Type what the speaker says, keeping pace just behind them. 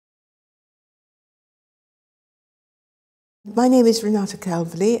My name is Renata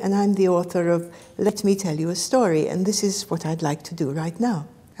Calverley, and I'm the author of Let Me Tell You a Story, and this is what I'd like to do right now.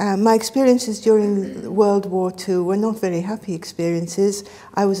 My experiences during World War II were not very happy experiences.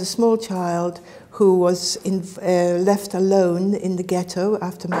 I was a small child who was left alone in the ghetto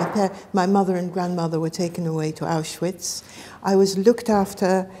after my mother and grandmother were taken away to Auschwitz. I was looked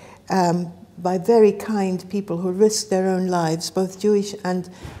after by very kind people who risked their own lives, both Jewish and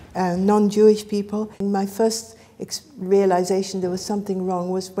non-Jewish people. In my first realization there was something wrong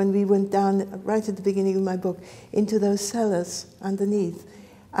was when we went down, right at the beginning of my book, into those cellars underneath.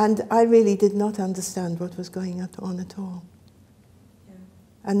 And I really did not understand what was going on at all. Yeah.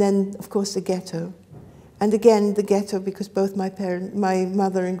 And then, of course, the ghetto. And again, the ghetto because both my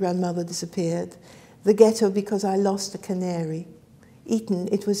mother and grandmother disappeared. The ghetto because I lost a canary.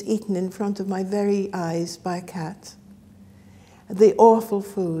 It was eaten in front of my very eyes by a cat. The awful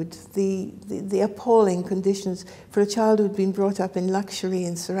food, the appalling conditions for a child who'd been brought up in luxury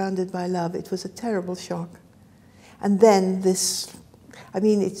and surrounded by love. It was a terrible shock. And then this, I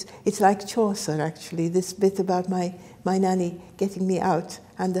mean, it's like Chaucer, actually, this bit about my nanny getting me out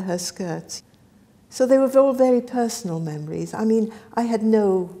under her skirts. So they were all very personal memories. I mean, I had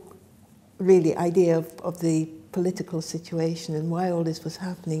no really idea of the political situation and why all this was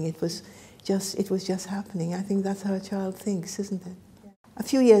happening. It was just happening. I think that's how a child thinks, isn't it? Yeah. A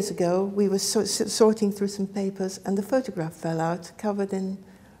few years ago, we were sorting through some papers and the photograph fell out, covered in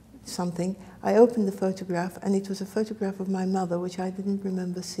something. I opened the photograph and it was a photograph of my mother, which I didn't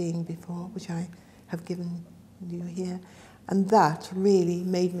remember seeing before, which I have given you here. And that really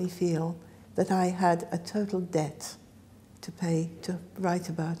made me feel that I had a total debt to pay, to write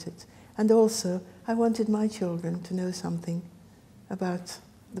about it. And also, I wanted my children to know something about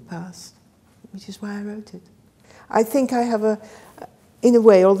the past, which is why I wrote it. I think I have in a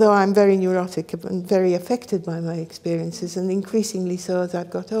way, although I'm very neurotic and very affected by my experiences, and increasingly so as I've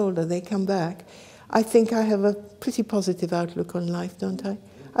got older, they come back, I think I have a pretty positive outlook on life, don't I?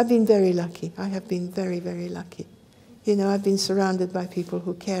 I've been very lucky. I have been very, very lucky. You know, I've been surrounded by people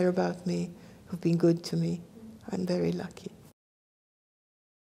who care about me, who've been good to me. I'm very lucky.